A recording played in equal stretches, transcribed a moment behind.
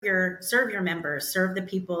your members, serve the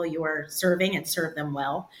people you're serving, and serve them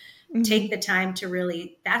well. Take the time to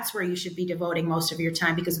really, that's where you should be devoting most of your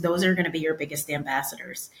time, because those are going to be your biggest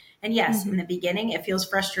ambassadors. And yes, in the beginning, it feels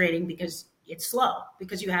frustrating because it's slow,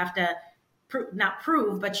 because you have to not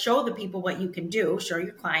prove, but show the people what you can do, show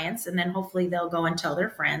your clients, and then hopefully they'll go and tell their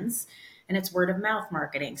friends. And it's word of mouth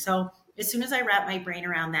marketing. So as soon as I wrapped my brain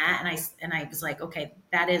around that, and I was like, okay,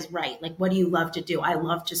 that is right. Like, what do you love to do? I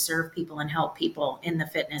love to serve people and help people in the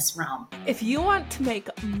fitness realm. If you want to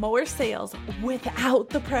make more sales without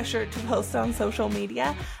the pressure to post on social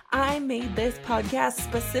media, I made this podcast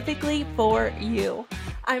specifically for you.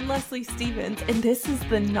 I'm Leslie Stevens, and this is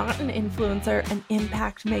the Not an Influencer, an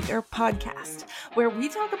Impact Maker podcast, where we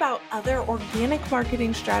talk about other organic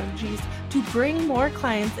marketing strategies to bring more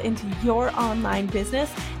clients into your online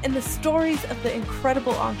business and the stories of the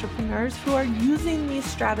incredible entrepreneurs who are using these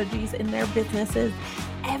strategies in their businesses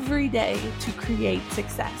every day to create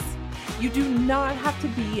success. You do not have to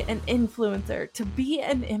be an influencer to be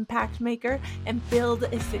an impact maker and build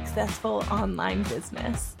a successful online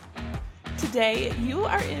business. Today, you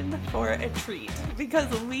are in for a treat because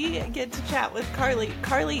we get to chat with Carly.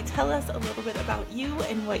 Carly, tell us a little bit about you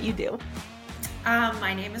and what you do.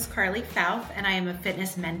 My name is Carly Fouth, and I am a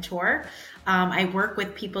fitness mentor. I work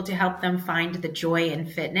with people to help them find the joy in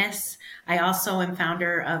fitness. I also am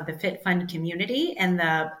founder of the Fit Fun community, and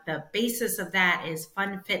the basis of that is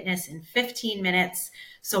fun fitness in 15 minutes.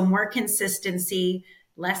 So more consistency,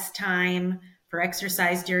 less time for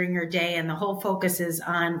exercise during your day. And the whole focus is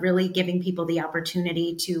on really giving people the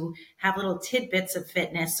opportunity to have little tidbits of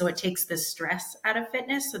fitness. So it takes the stress out of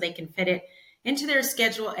fitness so they can fit it into their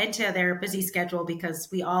schedule, into their busy schedule, because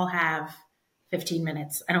we all have 15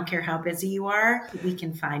 minutes. I don't care how busy you are, we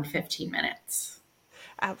can find 15 minutes.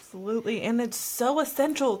 Absolutely. And it's so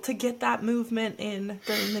essential to get that movement in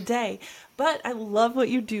during the day. But I love what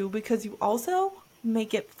you do because you also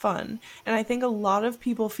make it fun. And I think a lot of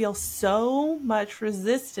people feel so much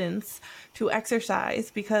resistance to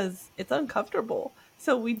exercise because it's uncomfortable.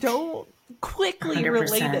 So we don't quickly 100%.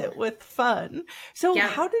 Relate it with fun. So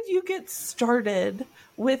How did you get started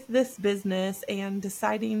with this business and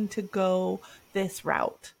deciding to go this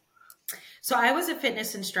route? So I was a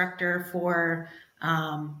fitness instructor for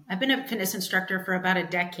I've been a fitness instructor for about a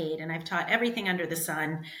decade, and I've taught everything under the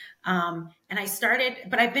sun. And I started,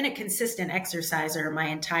 but I've been a consistent exerciser my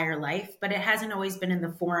entire life, but it hasn't always been in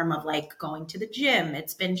the form of like going to the gym.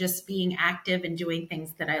 It's been just being active and doing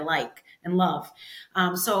things that I like and love.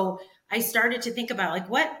 So I started to think about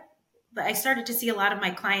I started to see a lot of my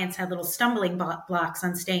clients had little stumbling blocks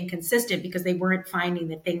on staying consistent because they weren't finding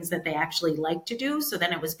the things that they actually like to do. So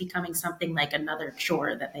then it was becoming something like another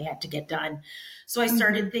chore that they had to get done. So I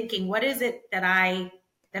started thinking, what is it that I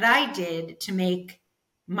did to make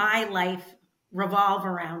my life revolve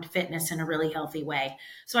around fitness in a really healthy way?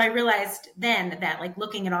 So I realized then that, like,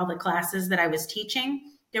 looking at all the classes that I was teaching,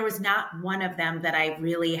 there was not one of them that I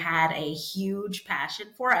really had a huge passion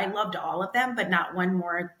for. I loved all of them, but not one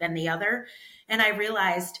more than the other. And I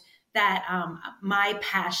realized that my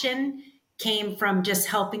passion came from just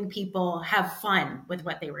helping people have fun with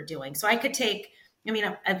what they were doing. So I could take,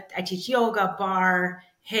 I teach yoga, bar,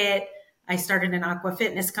 HIIT. I started an aqua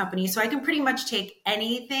fitness company. So I can pretty much take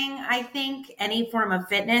anything, I think, any form of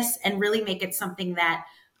fitness, and really make it something that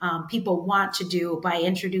people want to do by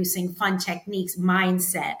introducing fun techniques,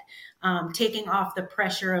 mindset, taking off the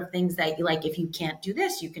pressure of things that you like. If you can't do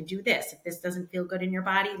this, you can do this. If this doesn't feel good in your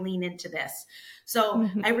body, lean into this. So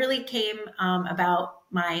I really came about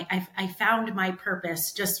I found my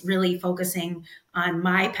purpose just really focusing on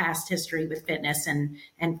my past history with fitness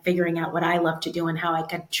and figuring out what I love to do and how I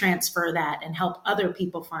could transfer that and help other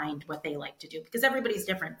people find what they like to do, because everybody's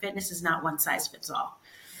different. Fitness is not one size fits all.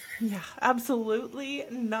 Yeah, absolutely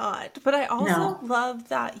not. But I also love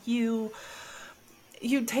that you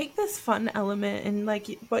take this fun element and,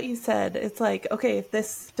 like what you said, it's like, okay, if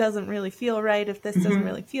this doesn't really feel right, if this doesn't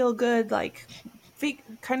really feel good, like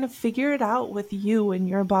kind of figure it out with you and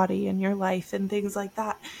your body and your life and things like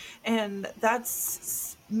that. And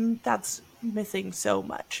that's missing so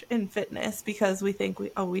much in fitness because we think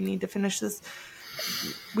we need to finish this.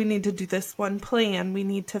 We need to do this one plan. We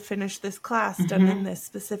need to finish this class done in this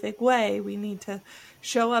specific way. We need to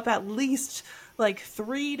show up at least like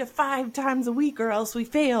 3 to 5 times a week or else we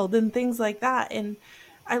failed and things like that. And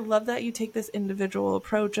I love that you take this individual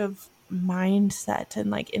approach of mindset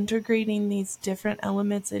and like integrating these different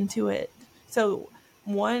elements into it. So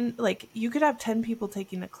one, like you could have 10 people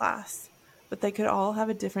taking a class, but they could all have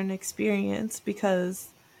a different experience because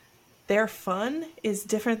their fun is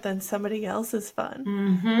different than somebody else's fun.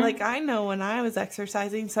 Mm-hmm. Like, I know when I was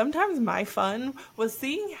exercising, sometimes my fun was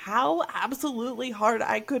seeing how absolutely hard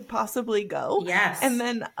I could possibly go. And Yes.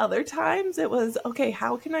 then other times it was, okay,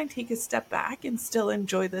 how can I take a step back and still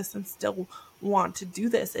enjoy this and still want to do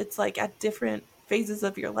this? It's like at different phases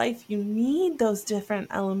of your life, you need those different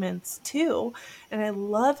elements too. And I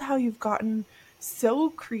love how you've gotten so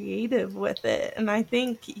creative with it. And I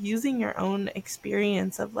think using your own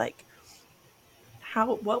experience of like,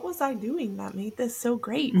 what was I doing that made this so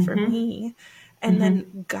great for Mm-hmm. me? And Mm-hmm.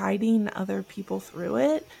 then guiding other people through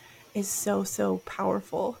it is so, so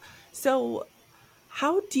powerful. So,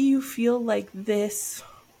 how do you feel like this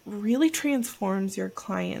really transforms your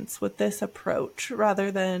clients with this approach rather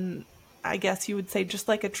than, I guess you would say, just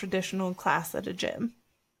like a traditional class at a gym?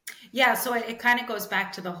 Yeah, so it kind of goes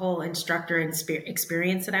back to the whole instructor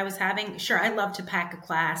experience that I was having. Sure, I love to pack a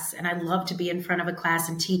class and I love to be in front of a class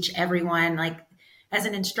and teach everyone. Like as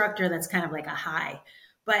an instructor, that's kind of like a high.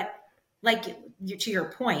 But like to your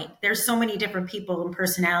point, there's so many different people and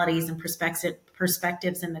personalities and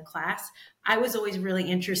perspectives in the class. I was always really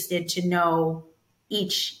interested to know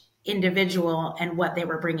each individual and what they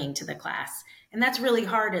were bringing to the class. And that's really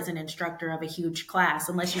hard as an instructor of a huge class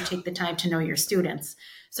unless you take the time to know your students.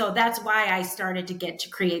 So that's why I started to get to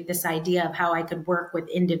create this idea of how I could work with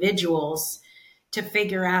individuals to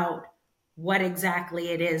figure out what exactly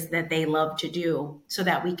it is that they love to do so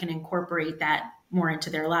that we can incorporate that more into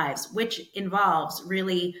their lives, which involves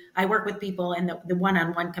really, I work with people in the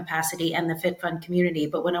one-on-one capacity and the FitFun community.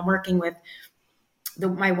 But when I'm working with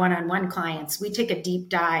my one-on-one clients, we take a deep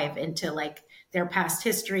dive into like their past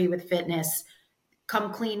history with fitness,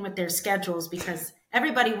 come clean with their schedules, because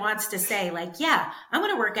everybody wants to say like, yeah, I'm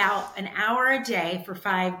going to work out an hour a day for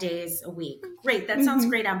 5 days a week. Great. That sounds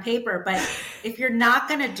great on paper. But if you're not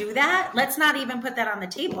going to do that, let's not even put that on the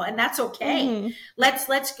table. And that's okay. Let's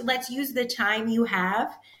use the time you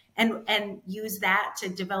have and use that to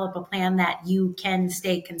develop a plan that you can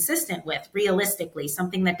stay consistent with realistically,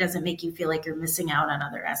 something that doesn't make you feel like you're missing out on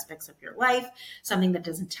other aspects of your life, something that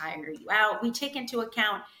doesn't tire you out. We take into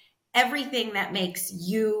account everything that makes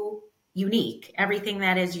you unique, everything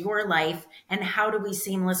that is your life, and how do we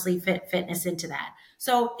seamlessly fit fitness into that.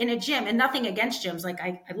 So in a gym, and nothing against gyms, like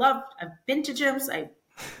I've been to gyms, I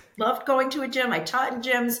loved going to a gym, I taught in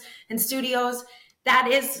gyms and studios. That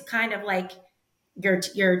is kind of like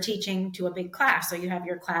you're teaching to a big class. So you have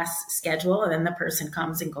your class schedule and then the person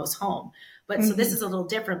comes and goes home. But so this is a little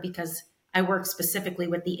different because I work specifically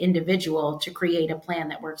with the individual to create a plan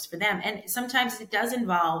that works for them. And sometimes it does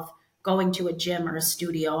involve going to a gym or a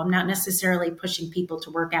studio. I'm not necessarily pushing people to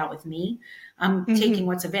work out with me. I'm taking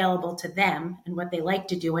what's available to them and what they like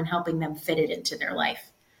to do and helping them fit it into their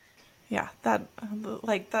life. Yeah,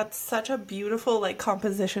 that's such a beautiful like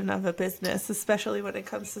composition of a business, especially when it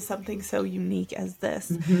comes to something so unique as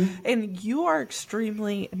this. And you are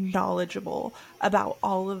extremely knowledgeable about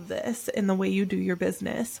all of this in the way you do your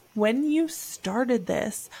business. When you started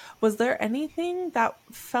this, was there anything that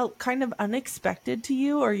felt kind of unexpected to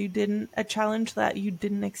you, or a challenge that you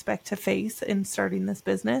didn't expect to face in starting this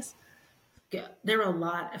business? Yeah, there are a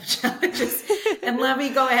lot of challenges. And let me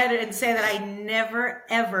go ahead and say that I never,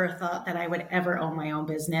 ever thought that I would ever own my own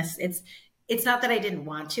business. It's not that I didn't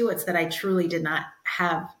want to, it's that I truly did not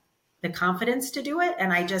have the confidence to do it.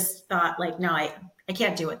 And I just thought like, no, I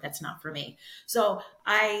can't do it. That's not for me. So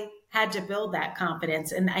I had to build that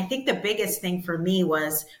confidence. And I think the biggest thing for me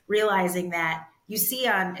was realizing that you see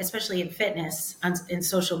especially in fitness, in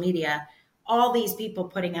social media, all these people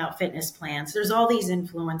putting out fitness plans. There's all these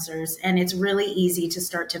influencers, and it's really easy to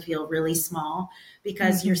start to feel really small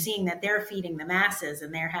because you're seeing that they're feeding the masses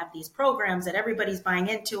and they have these programs that everybody's buying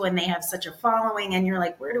into and they have such a following. And you're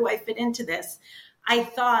like, where do I fit into this? I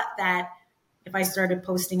thought that if I started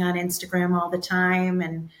posting on Instagram all the time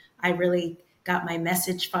and I really got my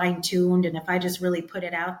message fine tuned, and if I just really put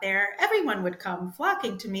it out there, everyone would come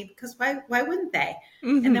flocking to me because why wouldn't they?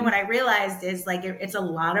 And then what I realized is like it's a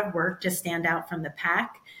lot of work to stand out from the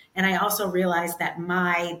pack. And I also realized that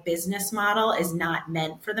my business model is not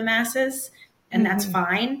meant for the masses, and that's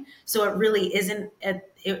fine. So it really isn't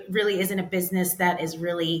a business that is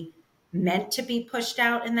really meant to be pushed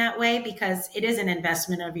out in that way, because it is an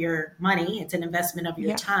investment of your money. It's an investment of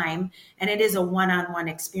your time, and it is a one-on-one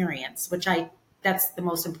experience, that's the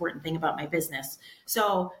most important thing about my business.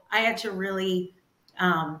 So I had to really,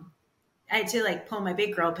 I had to like pull my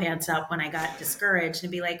big girl pants up when I got discouraged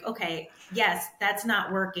and be like, okay, yes, that's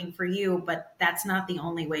not working for you, but that's not the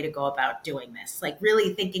only way to go about doing this. Like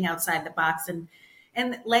really thinking outside the box and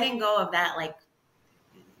letting go of that, like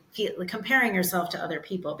comparing yourself to other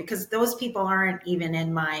people, because those people aren't even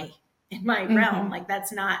in my in my realm. Like,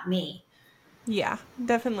 that's not me. Yeah,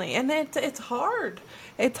 definitely. And it's hard.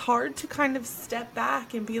 It's hard to kind of step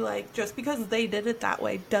back and be like, just because they did it that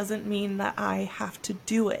way doesn't mean that I have to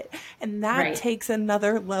do it. And that Right. takes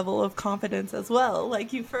another level of confidence as well.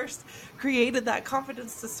 Like, you first created that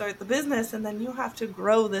confidence to start the business, and then you have to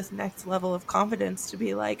grow this next level of confidence to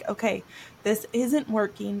be like, okay, this isn't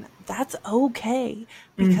working. That's okay,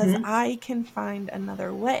 because Mm-hmm. I can find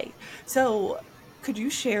another way. So could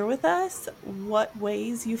you share with us what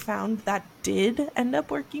ways you found that did end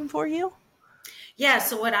up working for you? Yeah,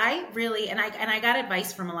 so what I really, and I got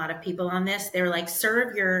advice from a lot of people on this. They're like,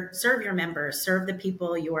 serve your members, serve the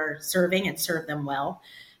people you are serving, and serve them well.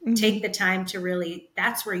 Mm-hmm. Take the time to really,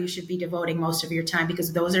 that's where you should be devoting most of your time,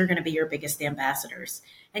 because those are going to be your biggest ambassadors.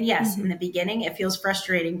 And yes, in Mm-hmm. the beginning it feels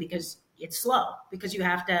frustrating because it's slow, because you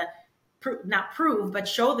have to not prove, but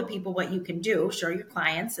show the people what you can do, show your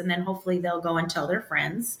clients, and then hopefully they'll go and tell their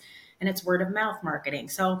friends, and it's word of mouth marketing.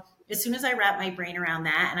 So as soon as I wrapped my brain around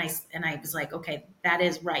that, and I was like, okay, that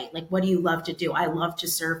is right. Like, what do you love to do? I love to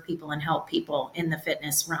serve people and help people in the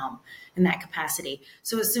fitness realm in that capacity.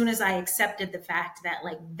 So as soon as I accepted the fact that,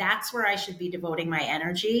 like, that's where I should be devoting my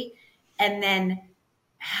energy, and then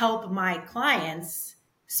help my clients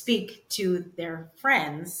speak to their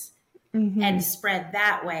friends Mm-hmm. and spread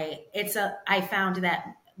that way, I found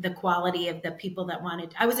that the quality of the people that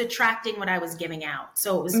wanted, I was attracting what I was giving out.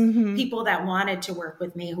 So it was Mm-hmm. people that wanted to work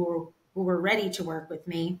with me, who were ready to work with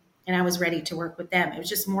me, and I was ready to work with them. It was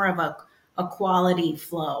just more of a quality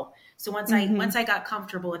flow. So once I Mm-hmm. once I got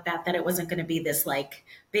comfortable with that it wasn't going to be this like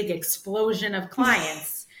big explosion of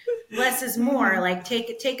clients. Less is more. Mm-hmm. Like, take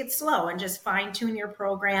it slow and just fine tune your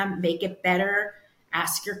program, make it better.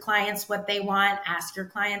 Ask your clients what they want, ask your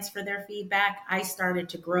clients for their feedback. I started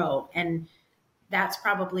to grow, and that's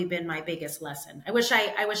probably been my biggest lesson. I wish I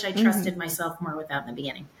Mm-hmm. trusted myself more with that in the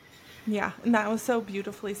beginning. Yeah, and that was so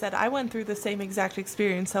beautifully said. I went through the same exact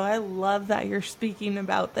experience, so I love that you're speaking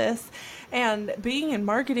about this. And being in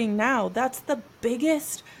marketing now, that's the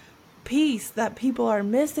biggest piece that people are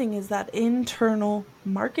missing, is that internal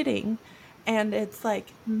marketing. And it's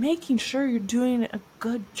like making sure you're doing a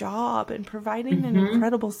good job and providing an Mm-hmm.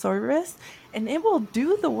 incredible service, and it will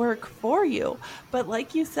do the work for you. But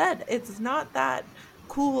like you said, it's not that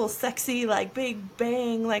cool, sexy, like big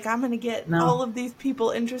bang, like I'm going to get all No. of these people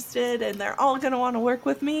interested and they're all going to want to work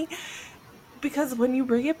with me. Because when you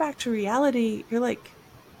bring it back to reality, you're like,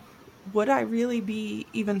 would I really be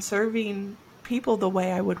even serving people the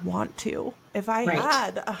way I would want to? If I Right.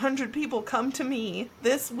 had 100 people come to me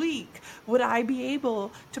this week, would I be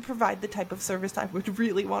able to provide the type of service I would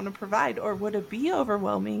really want to provide? Or would it be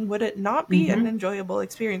overwhelming? Would it not be an Mm-hmm. enjoyable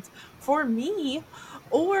experience for me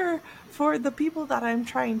or for the people that I'm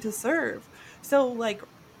trying to serve? So, like,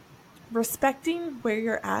 respecting where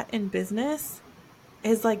you're at in business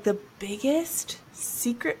is like the biggest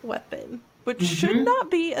secret weapon, which should Mm-hmm.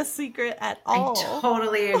 not be a secret at I all.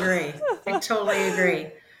 totally agree. I totally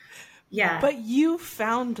agree. Yeah. But you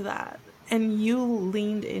found that and you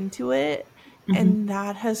leaned into it, Mm-hmm. and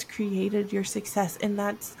that has created your success. And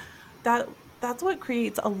that that's what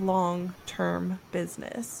creates a long-term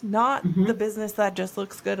business, not the Mm-hmm. business that just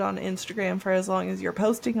looks good on Instagram for as long as you're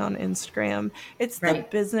posting on Instagram. It's the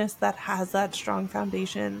Right. business that has that strong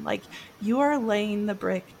foundation. Like, you are laying the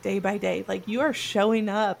brick day by day. Like, you are showing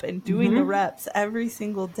up and doing the Mm-hmm. reps every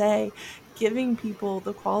single day, giving people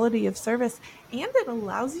the quality of service, and it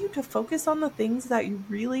allows you to focus on the things that you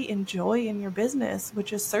really enjoy in your business,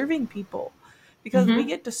 which is serving people. Because we Mm-hmm.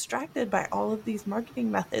 get distracted by all of these marketing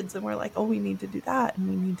methods, and we're like, oh, we need to do that and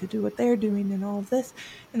we need to do what they're doing and all of this.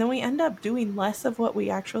 And then we end up doing less of what we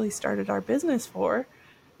actually started our business for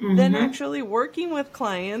than Mm-hmm. actually working with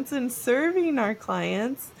clients and serving our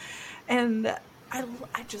clients. And I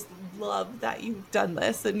just love that you've done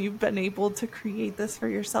this and you've been able to create this for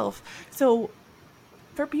yourself. So,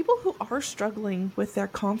 for people who are struggling with their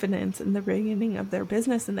confidence in the beginning of their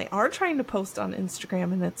business and they are trying to post on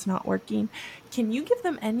Instagram and it's not working, can you give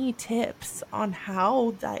them any tips on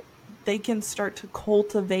how that they can start to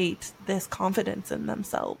cultivate this confidence in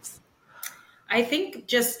themselves? I think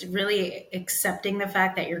just really accepting the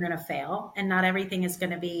fact that you're going to fail, and not everything is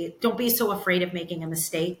going to be, don't be so afraid of making a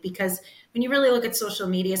mistake, because when you really look at social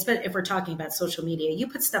media, especially if we're talking about social media, you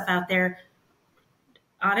put stuff out there,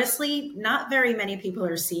 honestly, not very many people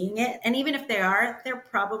are seeing it. And even if they are, they're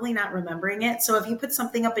probably not remembering it. So if you put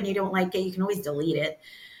something up and you don't like it, you can always delete it.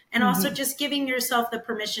 And also Mm-hmm. just giving yourself the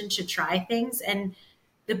permission to try things. And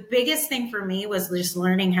the biggest thing for me was just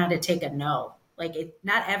learning how to take a no. Like,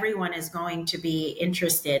 not everyone is going to be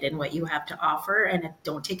interested in what you have to offer, and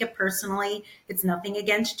don't take it personally. It's nothing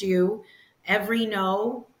against you. Every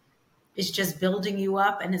no is just building you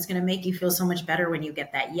up, and it's going to make you feel so much better when you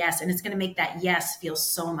get that yes. And it's going to make that yes feel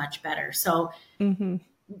so much better. So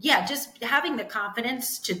yeah, just having the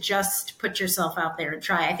confidence to just put yourself out there and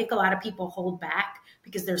try. I think a lot of people hold back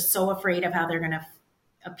because they're so afraid of how they're going to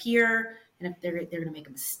appear, and if they're going to make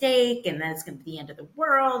a mistake, and then it's going to be the end of the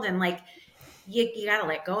world. And like, you got to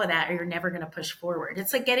let go of that, or you're never going to push forward.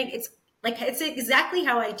 It's exactly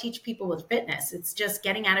how I teach people with fitness. It's just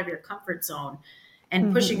getting out of your comfort zone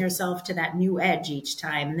and pushing yourself to that new edge each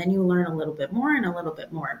time. And then you learn a little bit more and a little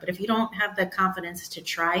bit more. But if you don't have the confidence to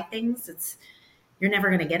try things, you're never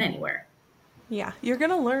going to get anywhere. Yeah, you're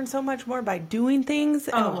going to learn so much more by doing things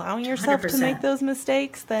and allowing yourself 100%. To make those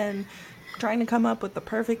mistakes than trying to come up with the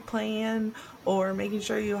perfect plan or making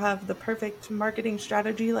sure you have the perfect marketing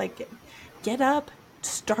strategy. Like, get up,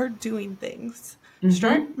 start doing things,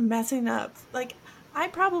 start messing up. Like, I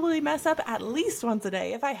probably mess up at least once a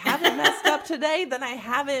day. If I haven't messed up today, then I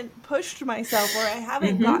haven't pushed myself, or I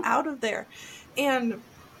haven't got out of there. And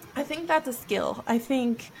I think that's a skill. I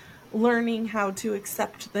think learning how to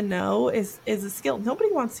accept the no is a skill. Nobody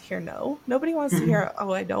wants to hear no. Nobody wants to hear,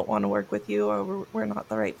 oh, I don't want to work with you, or we're not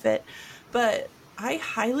the right fit. But I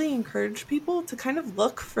highly encourage people to kind of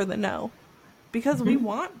look for the no, because we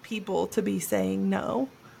want people to be saying no,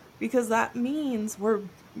 because that means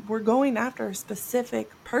we're going after a specific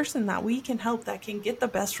person that we can help, that can get the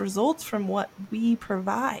best results from what we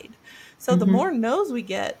provide. So the more no's we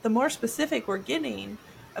get, the more specific we're getting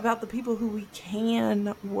about the people who we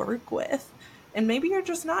can work with. And maybe you're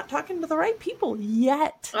just not talking to the right people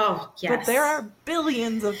yet. Oh, yes. But there are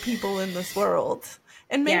billions of people in this world.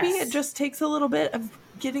 And maybe it just takes a little bit of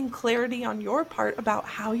getting clarity on your part about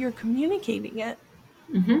how you're communicating it.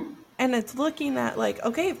 And it's looking at like,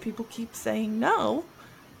 okay, if people keep saying no,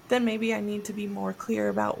 then maybe I need to be more clear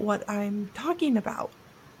about what I'm talking about.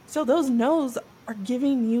 So those no's are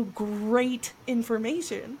giving you great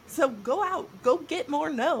information. So go out, go get more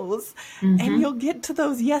no's, and you'll get to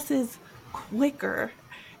those yeses quicker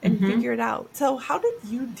and figure it out. So how did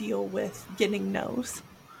you deal with getting no's?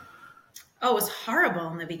 Oh, it was horrible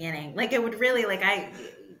in the beginning. Like, it would really, like,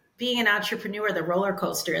 being an entrepreneur, the roller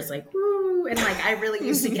coaster is like, woo. And like, I really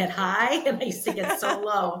used to get high and I used to get so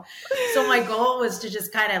low. So my goal was to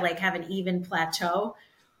just kind of like have an even plateau,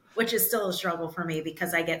 which is still a struggle for me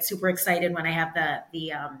because I get super excited when I have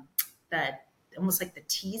the almost like the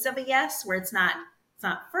tease of a yes, where it's not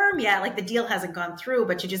firm yet. Like the deal hasn't gone through,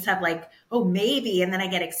 but you just have like, oh, maybe. And then I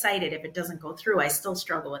get excited if it doesn't go through. I still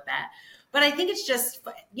struggle with that. But I think it's just,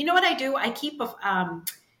 you know what I do? I keep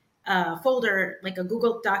a folder, like a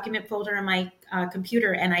Google document folder in my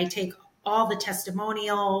computer, and I take all the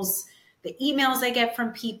testimonials, the emails I get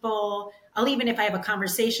from people. I'll even, if I have a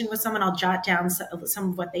conversation with someone, I'll jot down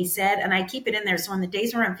some of what they said, and I keep it in there. So on the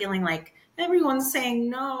days where I'm feeling like everyone's saying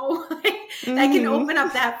no, I can open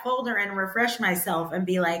up that folder and refresh myself and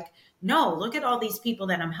be like, no, look at all these people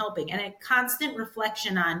that I'm helping. And a constant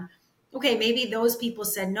reflection on, okay, maybe those people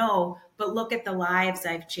said no, but look at the lives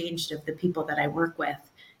I've changed of the people that I work with.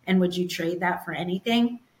 And would you trade that for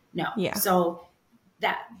anything? No. Yeah. So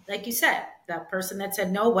that, like you said, that person that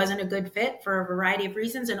said no wasn't a good fit for a variety of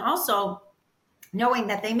reasons. And also knowing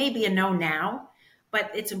that they may be a no now, but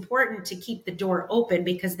it's important to keep the door open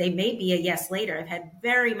because they may be a yes later. I've had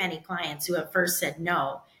very many clients who at first said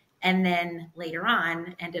no, and then later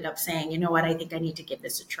on ended up saying, you know what, I think I need to give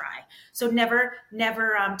this a try. So never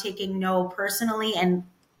taking no personally and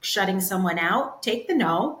shutting someone out. Take the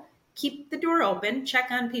no, keep the door open, check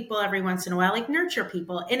on people every once in a while, like nurture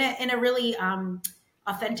people in a really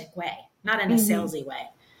authentic way, not in a salesy way.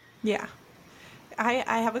 Yeah.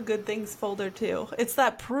 I have a good things folder too. It's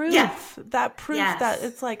that proof, that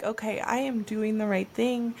it's like, okay, I am doing the right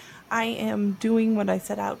thing. I am doing what I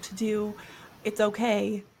set out to do. It's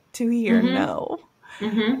okay to hear no.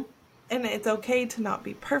 And it's okay to not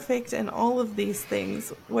be perfect and all of these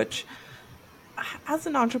things, which as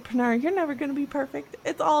an entrepreneur, you're never going to be perfect.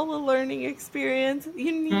 It's all a learning experience.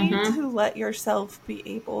 You need to let yourself be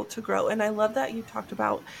able to grow. And I love that you talked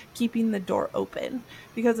about keeping the door open,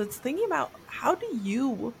 because it's thinking about, how do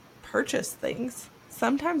you purchase things?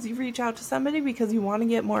 Sometimes you reach out to somebody because you want to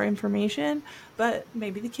get more information, but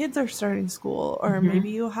maybe the kids are starting school, or maybe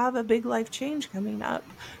you have a big life change coming up.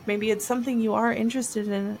 Maybe it's something you are interested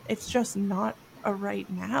in. It's just not a right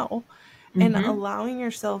now. And allowing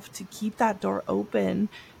yourself to keep that door open.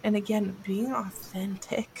 And again, being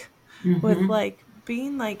authentic with like,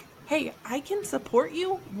 being like, hey, I can support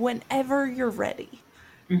you whenever you're ready.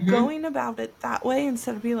 Going about it that way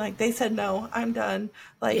instead of being like, they said no, I'm done.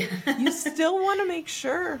 Like, you still want to make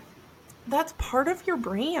sure that's part of your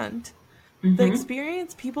brand. The Mm-hmm.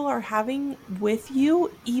 experience people are having with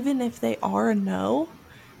you, even if they are a no,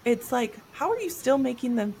 it's like, how are you still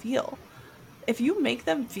making them feel? If you make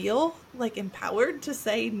them feel like empowered to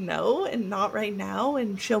say no and not right now,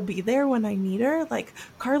 and she'll be there when I need her. Like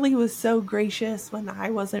Carly was so gracious when I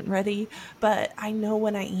wasn't ready, but I know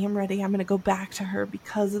when I am ready, I'm going to go back to her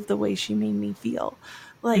because of the way she made me feel.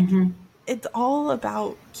 Like Mm-hmm. it's all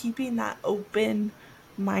about keeping that open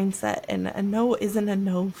mindset, and a no isn't a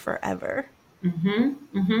no forever.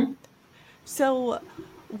 Mm-hmm. Mm-hmm. So,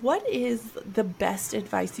 what is the best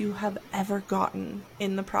advice you have ever gotten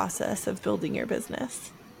in the process of building your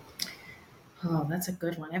business? Oh, that's a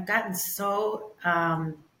good one. I've gotten so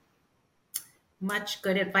much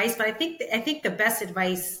good advice, but I think the best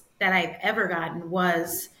advice that I've ever gotten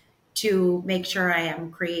was to make sure I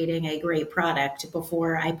am creating a great product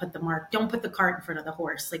before I put the mark. Don't put the cart in front of the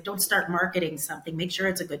horse. Like, don't start marketing something. Make sure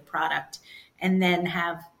it's a good product, and then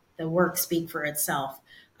have the work speak for itself.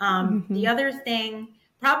 The Mm-hmm. other thing,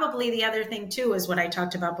 probably the other thing too, is what I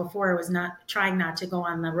talked about before, was not trying not to go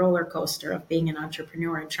on the roller coaster of being an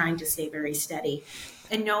entrepreneur and trying to stay very steady,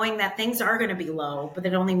 and knowing that things are going to be low, but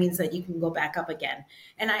it only means that you can go back up again.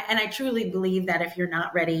 And I truly believe that if you're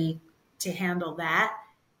not ready to handle that,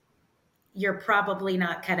 you're probably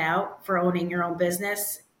not cut out for owning your own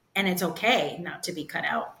business. And it's okay not to be cut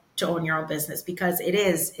out to own your own business, because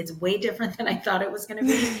it's way different than I thought it was going to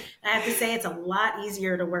be. I have to say, it's a lot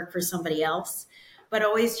easier to work for somebody else, but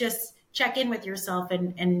always just check in with yourself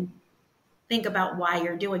and think about why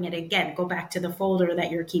you're doing it. Again, go back to the folder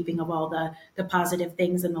that you're keeping of all the positive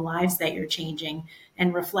things in the lives that you're changing,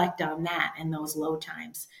 and reflect on that in those low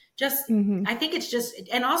times. Just, Mm-hmm. I think it's just,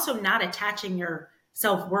 and also not attaching your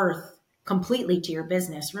self-worth completely to your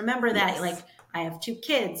business. Remember that, Yes. like, I have 2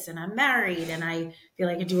 kids and I'm married and I feel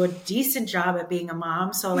like I do a decent job at being a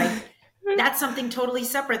mom. So, like, that's something totally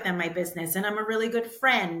separate than my business. And I'm a really good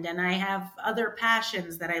friend and I have other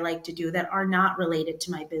passions that I like to do that are not related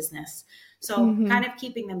to my business. So, Mm-hmm. kind of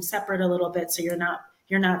keeping them separate a little bit, so you're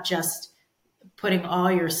not just putting all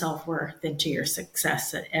your self-worth into your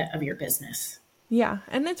success of your business. Yeah,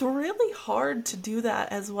 and it's really hard to do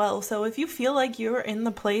that as well. So if you feel like you're in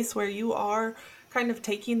the place where you are kind of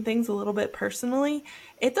taking things a little bit personally,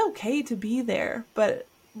 it's okay to be there. But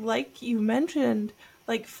like you mentioned,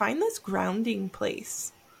 like find this grounding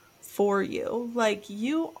place for you. Like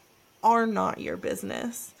you are not your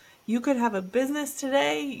business. You could have a business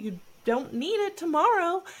today, you don't need it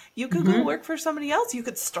tomorrow. You could go Mm-hmm. work for somebody else. You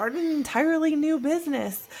could start an entirely new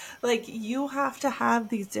business. Like you have to have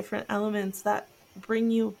these different elements that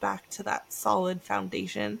bring you back to that solid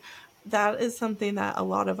foundation. That is something that a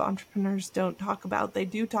lot of entrepreneurs don't talk about. They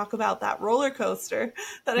do talk about that roller coaster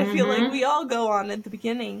that I feel like we Mm-hmm. all go on at the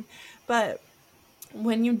beginning. But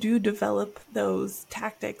when you do develop those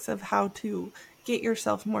tactics of how to get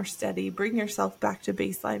yourself more steady, bring yourself back to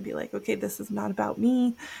baseline, be like, okay, this is not about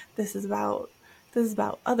me. This is about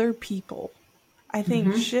other people. I think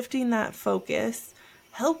Mm-hmm. shifting that focus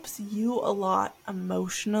helps you a lot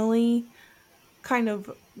emotionally kind of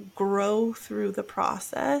grow through the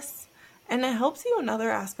process, and it helps you in other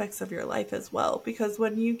aspects of your life as well, because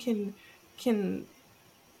when you can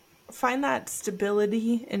find that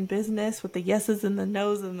stability in business with the yeses and the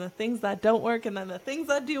nos and the things that don't work and then the things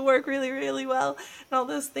that do work really really well and all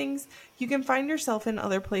those things, you can find yourself in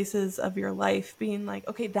other places of your life being like,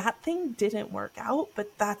 okay, that thing didn't work out,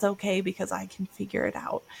 but that's okay because I can figure it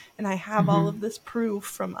out, and I have all Mm-hmm. of this proof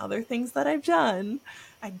from other things that I've done.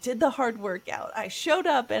 I did the hard work out, I showed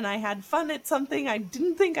up, and I had fun at something I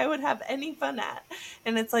didn't think I would have any fun at.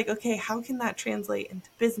 And it's like, okay, how can that translate into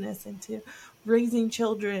business, into raising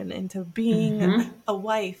children, into being Mm-hmm. a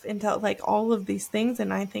wife, into like all of these things?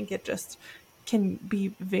 And I think it just can be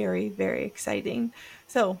very, very exciting.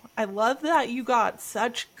 So I love that you got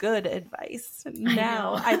such good advice. I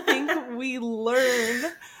Now I think know. we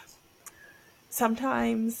learn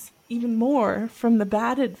sometimes even more from the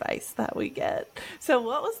bad advice that we get. So,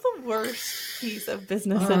 what was the worst piece of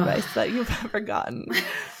business Ugh. advice that you've ever gotten?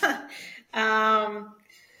 um,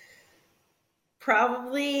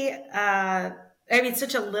 Probably, I mean,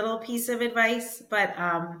 such a little piece of advice, but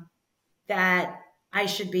that I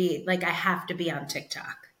should be like, I have to be on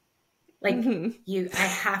TikTok. Like, Mm-hmm. I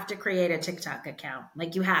have to create a TikTok account.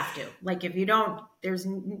 Like, you have to. Like, if you don't,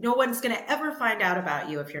 no one's going to ever find out about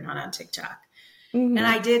you if you're not on TikTok. And Mm-hmm.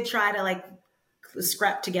 I did try to, like,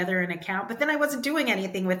 scrap together an account, but then I wasn't doing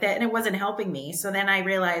anything with it and it wasn't helping me. So then I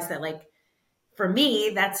realized that, like, for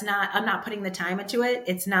me, I'm not putting the time into it.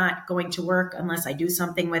 It's not going to work unless I do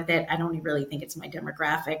something with it. I don't really think it's my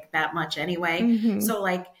demographic that much anyway. Mm-hmm. So,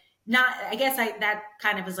 like, I guess that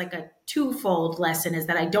kind of is like a twofold lesson, is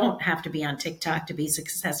that I don't have to be on TikTok to be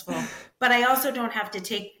successful, but I also don't have to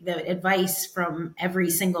take the advice from every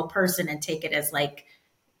single person and take it as like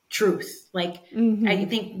truth. Like, I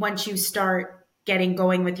think once you start getting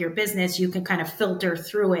going with your business, you can kind of filter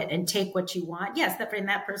through it and take what you want. Yes, that in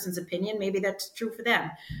that person's opinion, maybe that's true for them,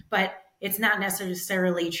 but it's not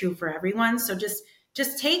necessarily true for everyone. So just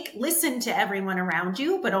listen to everyone around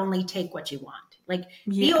you, but only take what you want. Like,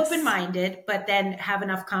 be open-minded, but then have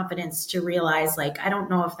enough confidence to realize, like, I don't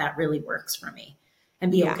know if that really works for me,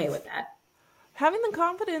 and be okay with that. Having the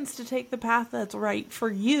confidence to take the path that's right for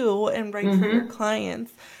you and right for your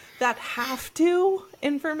clients. That have to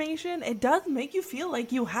information, it does make you feel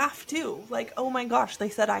like you have to. Like, oh my gosh, they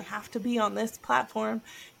said I have to be on this platform,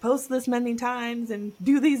 post this many times, and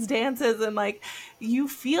do these dances. And like, you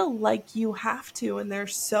feel like you have to. And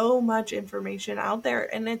there's so much information out there,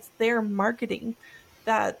 and it's their marketing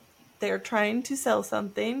that they're trying to sell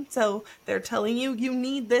something. So they're telling you, you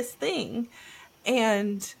need this thing.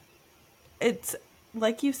 And it's,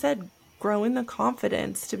 like you said, growing the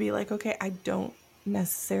confidence to be like, okay, I don't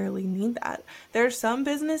necessarily need that. There's some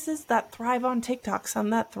businesses that thrive on TikTok,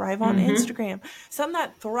 some that thrive on Instagram, some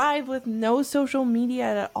that thrive with no social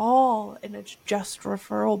media at all, and it's just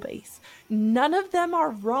referral based. None of them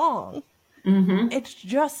are wrong. It's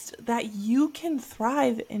just that you can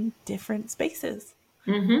thrive in different spaces.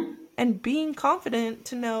 And being confident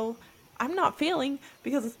to know I'm not failing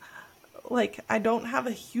because like I don't have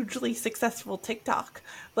a hugely successful TikTok.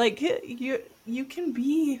 Like you can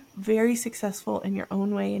be very successful in your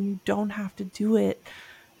own way, and you don't have to do it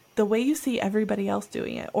the way you see everybody else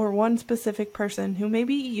doing it, or one specific person who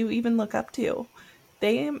maybe you even look up to.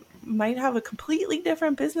 They might have a completely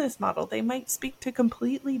different business model. They might speak to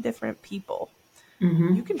completely different people.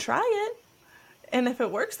 You can try it. And if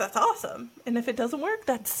it works, that's awesome. And if it doesn't work,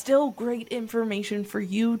 that's still great information for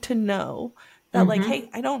you to know that like, hey,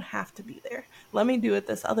 I don't have to be there. Let me do it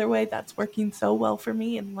this other way. That's working so well for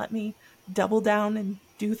me. And let me double down and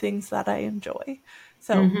do things that I enjoy.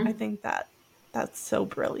 So I think that's so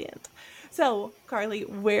brilliant. So Carly,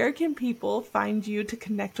 where can people find you to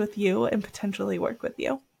connect with you and potentially work with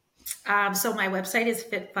you? So my website is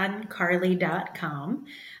fitfuncarly.com.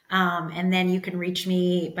 And then you can reach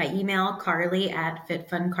me by email,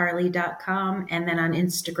 carly@fitfuncarly.com, and then on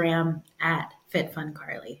Instagram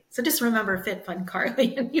 @fitfuncarly. So just remember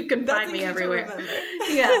FitFunCarly, and you can find me everywhere.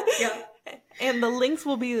 Yeah. And the links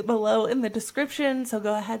will be below in the description. So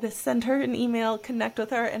go ahead and send her an email, connect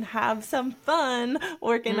with her, and have some fun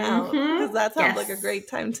working out, because that sounds like a great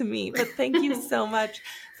time to me. But thank you so much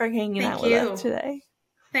for hanging out with us today.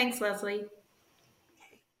 Thanks, Leslie.